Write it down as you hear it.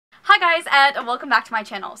guys, and welcome back to my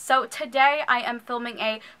channel. So today I am filming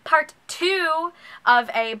a part 2 of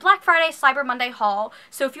a Black Friday Cyber Monday haul.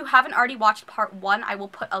 So if you haven't already watched part 1, I will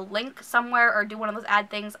put a link somewhere or do one of those ad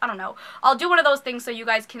things. I don't know. I'll do one of those things so you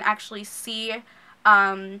guys can actually see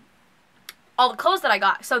all the clothes that I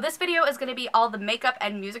got. So this video is going to be all the makeup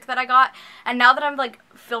and music that I got. And now that I'm like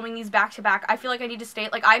filming these back to back, I feel like I need to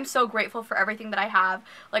state, like, I'm so grateful for everything that I have.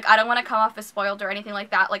 Like, I don't want to come off as spoiled or anything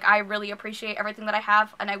like that. Like, I really appreciate everything that I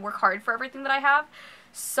have and I work hard for everything that I have.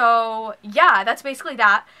 So yeah, that's basically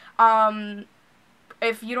that.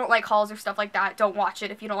 If you don't like hauls or stuff like that, don't watch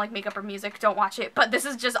it. If you don't like makeup or music, don't watch it. But this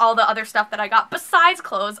is just all the other stuff that I got besides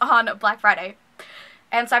clothes on Black Friday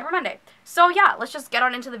and Cyber Monday. So yeah, let's just get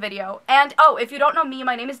on into the video. And oh, if you don't know me,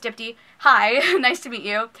 my name is Dipti. Hi, nice to meet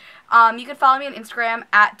you. You can follow me on Instagram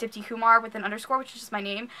at DiptiHumar with an underscore, which is just my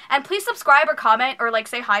name. And please subscribe or comment or like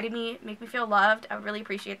say hi to me, make me feel loved. I would really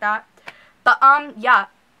appreciate that. But yeah.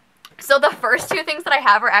 So the first two things that I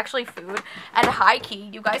have are actually food, and high key,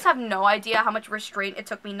 you guys have no idea how much restraint it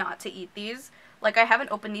took me not to eat these. Like, I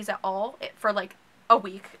haven't opened these at all for like a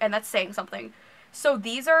week, and that's saying something. So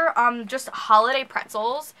these are just holiday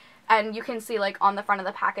pretzels, and you can see like on the front of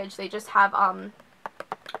the package they just have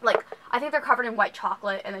like, I think they're covered in white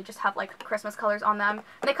chocolate and they just have like Christmas colors on them.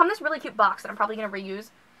 And they come in this really cute box that I'm probably gonna reuse,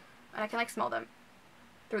 and I can like smell them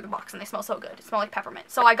through the box and they smell so good. They smell like peppermint.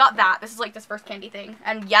 So I got that. This is like this first candy thing,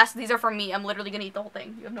 and yes, these are for me. I'm literally gonna eat the whole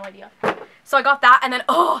thing. You have no idea. So I got that, and then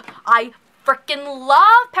oh, I freaking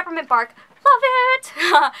love peppermint bark. Love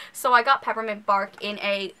it! So I got peppermint bark in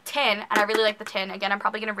a tin, and I really like the tin. Again, I'm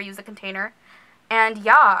probably going to reuse the container. And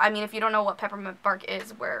yeah, I mean, if you don't know what peppermint bark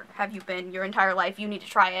is, where have you been your entire life? You need to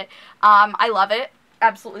try it. I love it.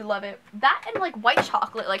 Absolutely love it. That and like white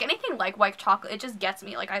chocolate, like anything like white chocolate, it just gets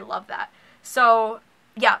me. Like, I love that. So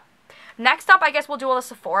yeah. Next up, I guess we'll do all the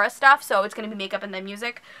Sephora stuff. So it's going to be makeup and then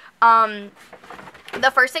music. The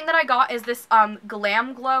first thing that I got is this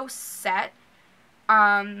Glam Glow set.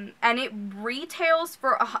 And it retails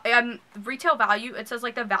for, retail value, it says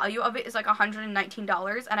like the value of it is like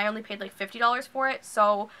 $119, and I only paid like $50 for it,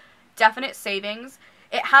 so definite savings.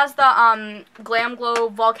 It has the, Glam Glow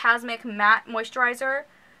Volcasmic Matte Moisturizer,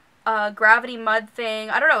 Gravity Mud thing,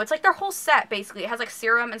 I don't know, it's like their whole set, basically. It has like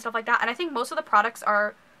serum and stuff like that, and I think most of the products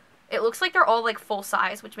are, it looks like they're all like full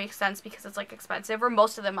size, which makes sense because it's like expensive, or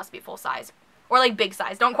most of them must be full size, or like big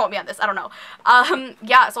size, don't quote me on this, I don't know.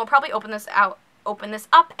 Yeah, so I'll probably open this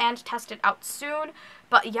up and test it out soon.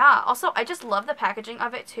 But yeah, also I just love the packaging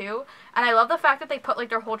of it too, and I love the fact that they put like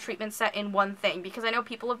their whole treatment set in one thing, because I know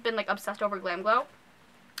people have been like obsessed over Glam Glow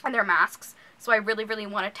and their masks, so I really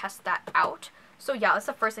want to test that out. So yeah, that's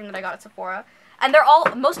the first thing that I got at Sephora, and they're all,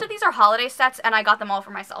 most of these are holiday sets, and I got them all for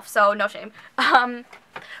myself, so no shame. The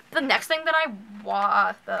next thing that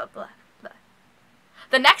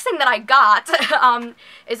The next thing that I got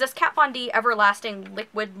is this Kat Von D Everlasting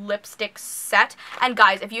Liquid Lipstick Set. And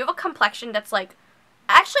guys, if you have a complexion that's like,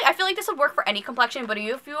 actually, I feel like this would work for any complexion, but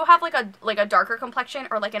if you have like a darker complexion,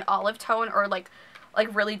 or like an olive tone, or like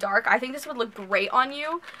really dark, I think this would look great on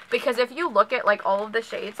you, because if you look at like all of the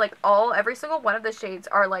shades, like every single one of the shades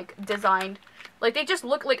are like designed, like they just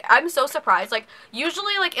look like, I'm so surprised. Like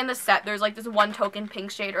usually like in the set there's like this one token pink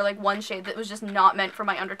shade, or like one shade that was just not meant for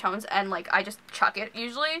my undertones, and like I just chuck it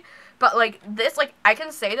usually. But like this, like I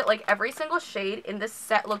can say that like every single shade in this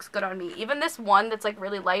set looks good on me. Even this one that's like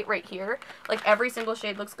really light right here, like every single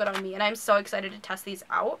shade looks good on me, and I'm so excited to test these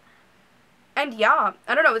out. And yeah,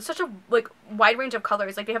 I don't know, it's such a like wide range of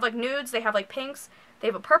colors. Like they have like nudes, they have like pinks, they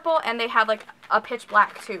have a purple, and they have like a pitch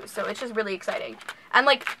black too. So it's just really exciting. And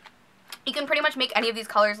like you can pretty much make any of these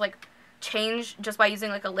colors like change just by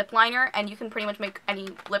using like a lip liner, and you can pretty much make any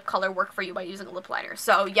lip color work for you by using a lip liner.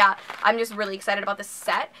 So yeah, I'm just really excited about this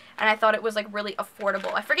set, and I thought it was like really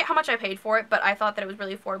affordable. I forget how much I paid for it, but I thought that it was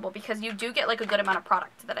really affordable because you do get like a good amount of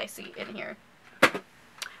product that I see in here.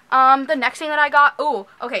 The next thing that I got, oh,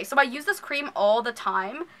 okay, so I use this cream all the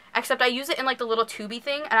time, except I use it in like the little tubey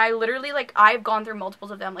thing, and I literally like, I've gone through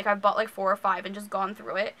multiples of them. Like I've bought like 4 or 5 and just gone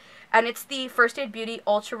through it, and it's the First Aid Beauty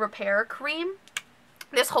Ultra Repair Cream.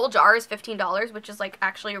 This whole jar is $15, which is like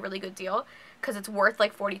actually a really good deal, because it's worth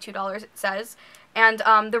like $42, it says. And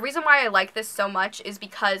the reason why I like this so much is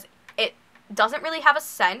because it doesn't really have a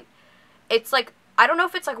scent. It's like, I don't know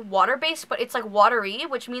if it's like water-based, but it's like watery,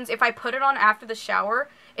 which means if I put it on after the shower,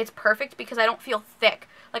 it's perfect because I don't feel thick.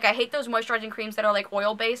 Like, I hate those moisturizing creams that are like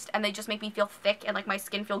oil-based and they just make me feel thick and like my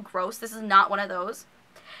skin feel gross. This is not one of those.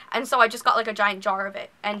 And so I just got like a giant jar of it.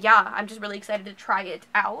 And yeah, I'm just really excited to try it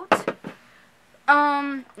out.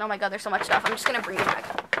 Oh my god, there's so much stuff. I'm just gonna bring it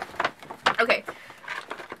back. Okay.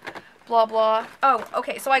 Blah, blah. Oh,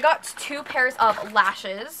 okay, so I got 2 pairs of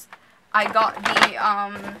lashes. I got the,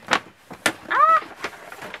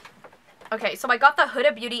 okay, so I got the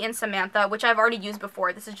Huda Beauty in Samantha, which I've already used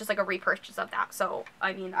before. This is just like a repurchase of that. So,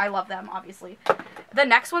 I mean, I love them, obviously. The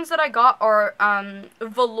next ones that I got are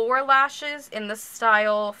velour lashes in the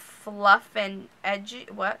style Fluff and Edgy.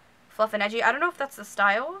 What? Fluff and Edgy. I don't know if that's the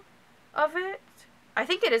style of it. I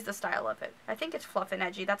think it is the style of it. I think it's Fluff and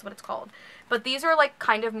Edgy. That's what it's called. But these are like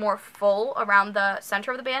kind of more full around the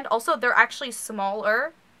center of the band. Also, they're actually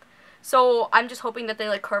smaller. So I'm just hoping that they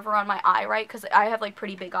like curve around my eye, right? Because I have like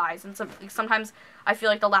pretty big eyes, and sometimes I feel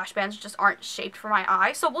like the lash bands just aren't shaped for my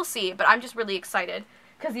eye. So we'll see, but I'm just really excited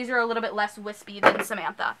because these are a little bit less wispy than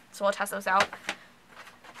Samantha. So I'll test those out.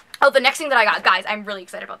 Oh, the next thing that I got, guys, I'm really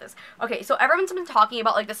excited about this. Okay, so everyone's been talking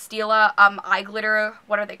about like the Stila eye glitter.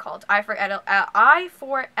 What are they called? Eye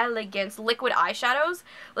for Elegance liquid eyeshadows.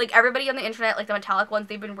 Like everybody on the internet, like the metallic ones,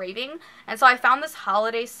 they've been raving. And so I found this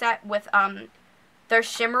holiday set with their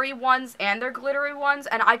shimmery ones and their glittery ones,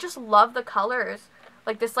 and I just love the colors.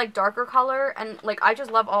 Like this like darker color, and like I just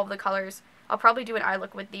love all of the colors. I'll probably do an eye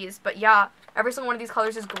look with these, but yeah, every single one of these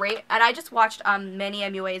colors is great. And I just watched Manny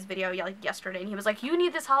MUA's video like yesterday, and he was like, you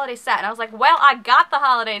need this holiday set, and I was like, well, I got the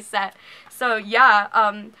holiday set. So yeah,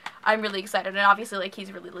 I'm really excited, and obviously like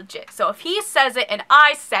he's really legit. So if he says it and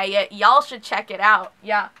I say it, y'all should check it out.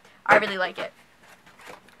 Yeah, I really like it.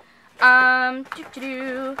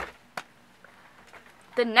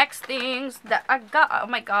 The next things that I got, oh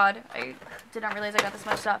my god, I did not realize I got this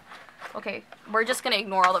much stuff. Okay, we're just gonna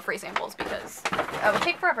ignore all the free samples because it would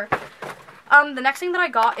take forever. The next thing that I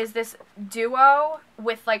got is this duo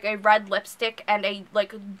with like a red lipstick and a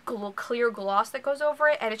like clear gloss that goes over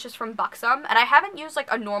it, and it's just from Buxom. And I haven't used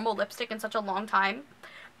like a normal lipstick in such a long time,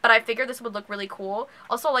 but I figured this would look really cool.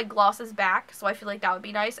 Also, like, gloss is back, so I feel like that would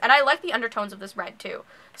be nice. And I like the undertones of this red, too.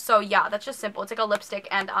 So, yeah, that's just simple. It's like a lipstick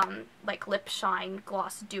and, like, lip shine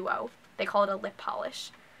gloss duo. They call it a lip polish.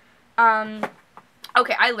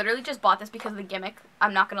 Okay, I literally just bought this because of the gimmick.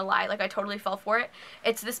 I'm not gonna lie. Like, I totally fell for it.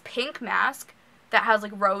 It's this pink mask that has,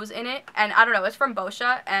 like, rose in it. And, I don't know, it's from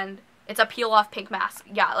Boscia, and it's a peel-off pink mask.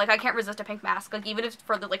 Yeah, like, I can't resist a pink mask. Like, even if it's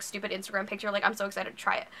for the, like, stupid Instagram picture, like, I'm so excited to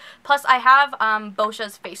try it. Plus, I have,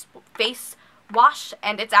 Boscia's face wash,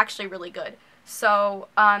 and it's actually really good. So,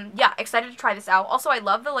 yeah, excited to try this out. Also, I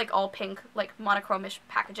love the, like, all-pink, like, monochromish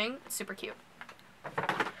packaging. It's super cute.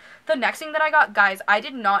 The next thing that I got, guys, I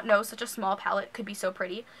did not know such a small palette could be so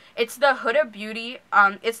pretty. It's the Huda Beauty,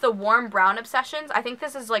 it's the Warm Brown Obsessions. I think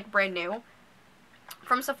this is, like, brand new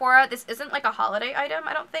from Sephora. This isn't, like, a holiday item,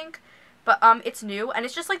 I don't think. But, it's new, and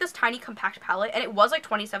it's just, like, this tiny compact palette, and it was, like,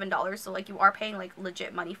 $27, so, like, you are paying, like,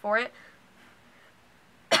 legit money for it.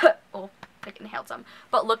 Oh, I inhaled some.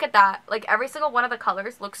 But look at that. Like, every single one of the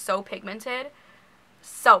colors looks so pigmented.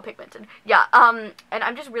 So pigmented. Yeah, and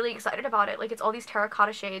I'm just really excited about it. Like, it's all these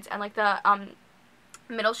terracotta shades, and, like, the,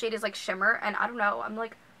 middle shade is, like, shimmer, and I don't know, I'm,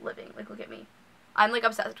 like, living. Like, look at me. I'm, like,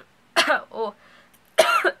 obsessed. Oh.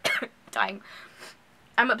 Dying.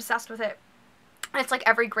 I'm obsessed with it. And it's like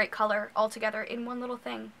every great color all together in one little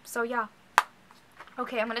thing. So yeah.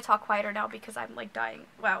 Okay, I'm gonna talk quieter now because I'm like dying.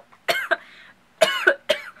 Wow.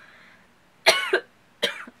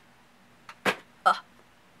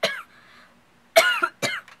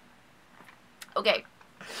 Okay.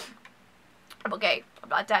 I'm okay. I'm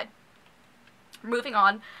not dead. Moving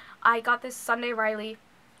on. I got this Sunday Riley.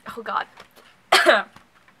 Oh god. The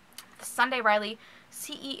Sunday Riley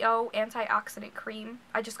CEO antioxidant cream.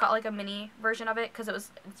 I just got like a mini version of it because it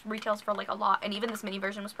retails for like a lot, and even this mini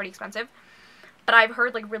version was pretty expensive, but I've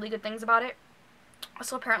heard like really good things about it.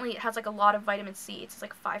 Also, apparently it has like a lot of vitamin C. It's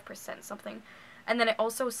like 5% something, and then it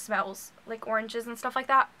also smells like oranges and stuff like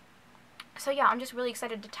that. So yeah, I'm just really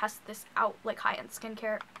excited to test this out, like high-end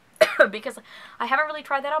skincare, because I haven't really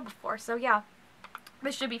tried that out before. So yeah,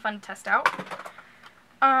 this should be fun to test out.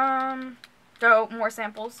 So more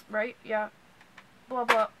samples, right? Yeah. Blah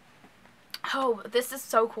blah. Oh, this is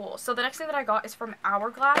so cool. So the next thing that I got is from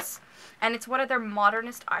Hourglass, and it's one of their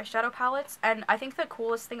modernist eyeshadow palettes, and I think the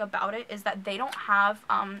coolest thing about it is that they don't have,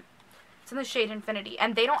 it's in the shade Infinity,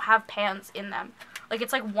 and they don't have pans in them. Like,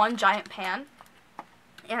 it's like one giant pan,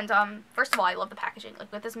 and, first of all, I love the packaging.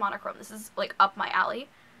 Like, with this monochrome, this is, like, up my alley.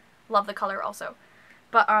 Love the color also.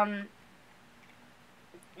 But,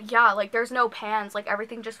 yeah, like, there's no pans, like,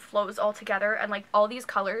 everything just flows all together, and, like, all these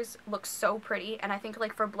colors look so pretty, and I think,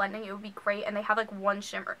 like, for blending, it would be great, and they have, like, one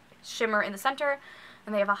shimmer in the center,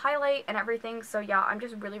 and they have a highlight and everything, so, yeah, I'm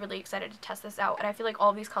just really, really excited to test this out, and I feel like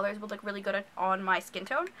all these colors would look really good on my skin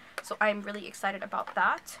tone, so I'm really excited about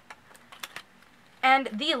that. And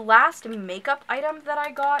the last makeup item that I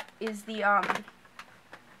got is the,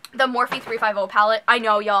 the Morphe 350 palette. I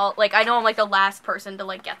know, y'all, like, I know I'm, like, the last person to,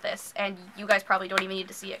 like, get this, and you guys probably don't even need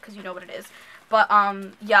to see it, because you know what it is. But,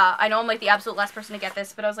 yeah, I know I'm, like, the absolute last person to get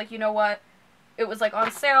this, but I was like, you know what? It was, like,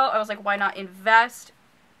 on sale. I was like, why not invest?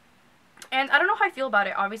 And I don't know how I feel about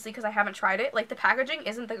it, obviously, because I haven't tried it. Like, the packaging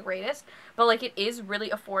isn't the greatest, but, like, it is really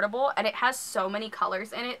affordable, and it has so many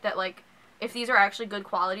colors in it that, like, if these are actually good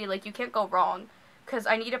quality, like, you can't go wrong, because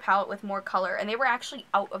I need a palette with more color, and they were actually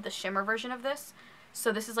out of the shimmer version of this,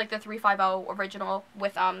 so this is, like, the 350 original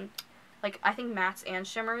with, like, I think mattes and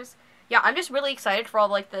shimmers. Yeah, I'm just really excited for all,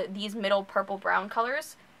 like, these middle purple-brown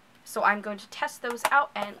colors. So I'm going to test those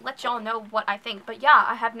out and let y'all know what I think. But yeah,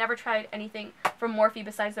 I have never tried anything from Morphe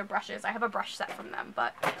besides their brushes. I have a brush set from them,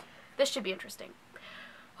 but this should be interesting.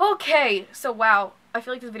 Okay, so wow, I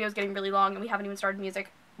feel like this video is getting really long and we haven't even started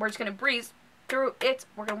music. We're just going to breeze through it.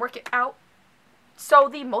 We're going to work it out. So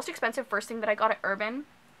the most expensive first thing that I got at Urban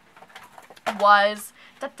was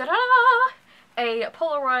a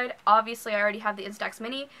Polaroid. Obviously, I already have the Instax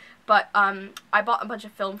Mini, but I bought a bunch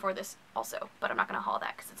of film for this also, but I'm not going to haul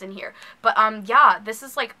that because it's in here. But yeah, this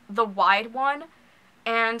is like the wide one,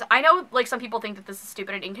 and I know like some people think that this is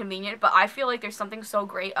stupid and inconvenient, but I feel like there's something so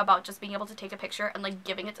great about just being able to take a picture and like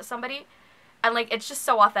giving it to somebody. And, like, it's just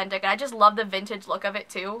so authentic, and I just love the vintage look of it,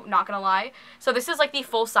 too, not gonna lie. So this is, like, the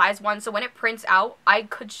full-size one, so when it prints out, I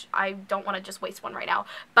don't want to just waste one right now,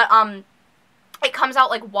 but, it comes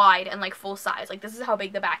out, like, wide and, like, full-size. Like, this is how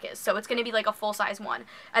big the back is, so it's gonna be, like, a full-size one.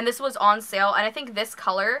 And this was on sale, and I think this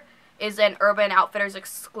color is an Urban Outfitters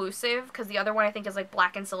exclusive, because the other one, I think, is, like,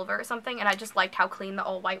 black and silver or something, and I just liked how clean the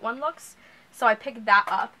all-white one looks. So I picked that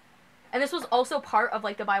up. And this was also part of,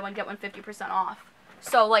 like, the buy one, get one 50% off.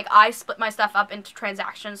 So, like, I split my stuff up into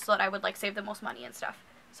transactions so that I would, like, save the most money and stuff.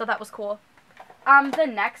 So that was cool. The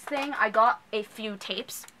next thing, I got a few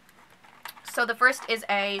tapes. So the first is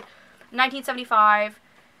a 1975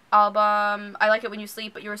 album, I Like It When You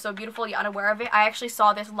Sleep, But You Were So Beautiful, You're Unaware of It. I actually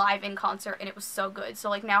saw this live in concert, and it was so good. So,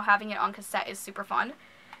 like, now having it on cassette is super fun.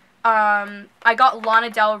 I got Lana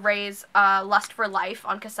Del Rey's Lust for Life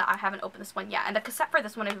on cassette. I haven't opened this one yet. And the cassette for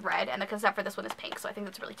this one is red, and the cassette for this one is pink, so I think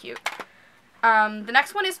that's really cute. The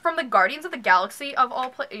next one is from the Guardians of the Galaxy of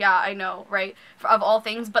all yeah, I know, right? Of all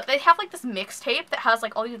things, but they have like this mixtape that has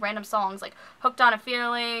like all these random songs, like Hooked on a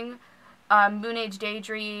Feeling, Moon Age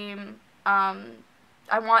Daydream,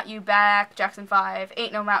 I Want You Back, Jackson 5,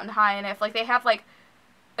 Ain't No Mountain High Enough. Like they have like,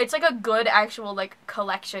 it's like a good actual like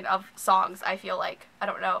collection of songs, I feel like. I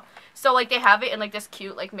don't know. So like they have it in like this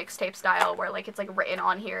cute like mixtape style where like it's like written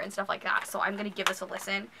on here and stuff like that. So I'm gonna give this a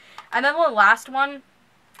listen. And then the last one,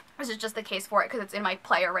 this is just the case for it because it's in my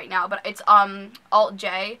player right now, but it's Alt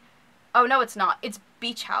J. Oh no, it's not. It's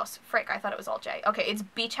Beach House. Frick, I thought it was Alt J. Okay, it's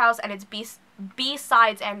Beach House and it's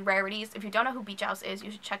B-sides and rarities. If you don't know who Beach House is,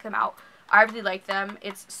 you should check them out. I really like them.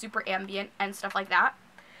 It's super ambient and stuff like that.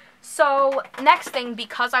 So next thing,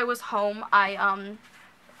 because I was home, I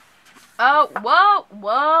oh,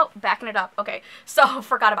 whoa, backing it up. Okay, so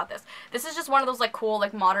forgot about this. This is just one of those like cool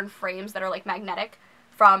like modern frames that are like magnetic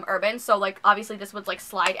from Urban. So like obviously this would like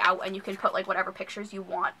slide out and you can put like whatever pictures you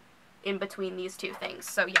want in between these two things.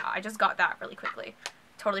 So yeah, I just got that really quickly.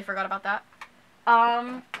 Totally forgot about that.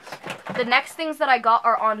 The next things that I got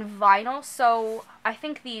are on vinyl. So I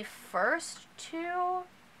think the first two,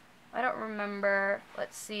 I don't remember.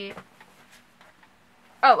 Let's see.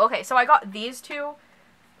 Oh, okay. So I got these two.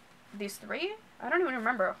 These three? I don't even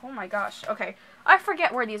remember. Oh my gosh. Okay. I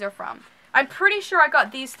forget where these are from. I'm pretty sure I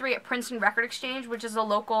got these three at Princeton Record Exchange, which is a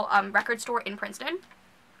local record store in Princeton.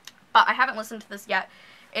 But I haven't listened to this yet.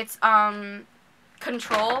 It's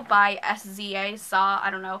Control by SZA, Saw. I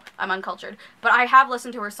don't know. I'm uncultured. But I have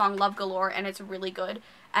listened to her song Love Galore, and it's really good.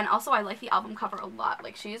 And also, I like the album cover a lot.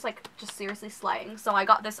 Like, she's, like, just seriously slaying. So I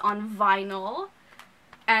got this on vinyl.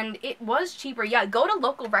 And it was cheaper. Yeah, go to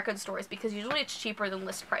local record stores because usually it's cheaper than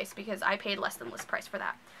list price because I paid less than list price for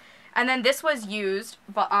that. And then this was used,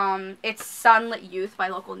 but it's Sunlit Youth by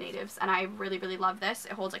Local Natives, and I really, really love this.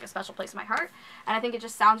 It holds like a special place in my heart, and I think it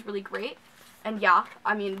just sounds really great. And yeah,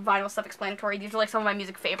 I mean, vinyl self-explanatory. These are like some of my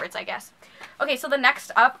music favorites, I guess. Okay, so the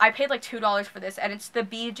next up, I paid like $2 for this, and it's the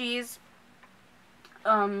Bee Gees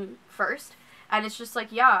First, and it's just like,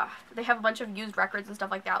 yeah, they have a bunch of used records and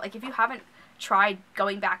stuff like that. Like, if you haven't tried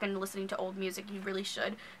going back and listening to old music, you really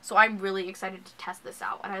should. So I'm really excited to test this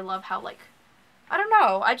out, and I love how, like, I don't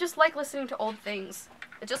know, I just like listening to old things.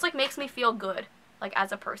 It just, like, makes me feel good, like,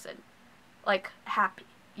 as a person. Like, happy.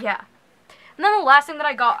 Yeah. And then the last thing that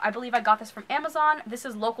I got, I believe I got this from Amazon. This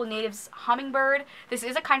is Local Natives' Hummingbird. This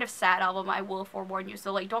is a kind of sad album, I will forewarn you.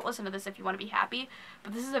 So, like, don't listen to this if you want to be happy.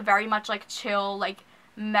 But this is a very much, like, chill, like,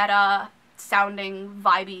 meta-sounding,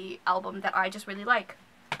 vibey album that I just really like.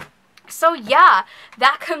 So yeah,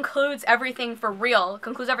 that concludes everything for real.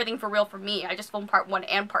 Concludes everything for real for me. I just filmed part 1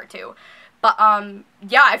 and part 2. But,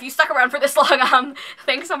 yeah, if you stuck around for this long,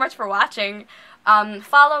 thanks so much for watching.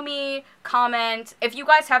 Follow me, comment. If you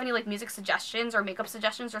guys have any, like, music suggestions or makeup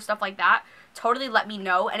suggestions or stuff like that, totally let me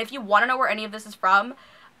know. And if you want to know where any of this is from,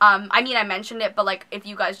 I mean, I mentioned it, but, like, if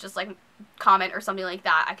you guys just, like, comment or something like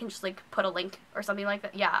that, I can just, like, put a link or something like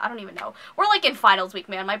that. Yeah, I don't even know. We're, like, in finals week,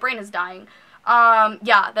 man. My brain is dying.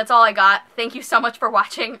 Yeah, that's all I got. Thank you so much for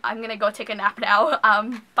watching. I'm gonna go take a nap now.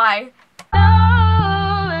 Bye.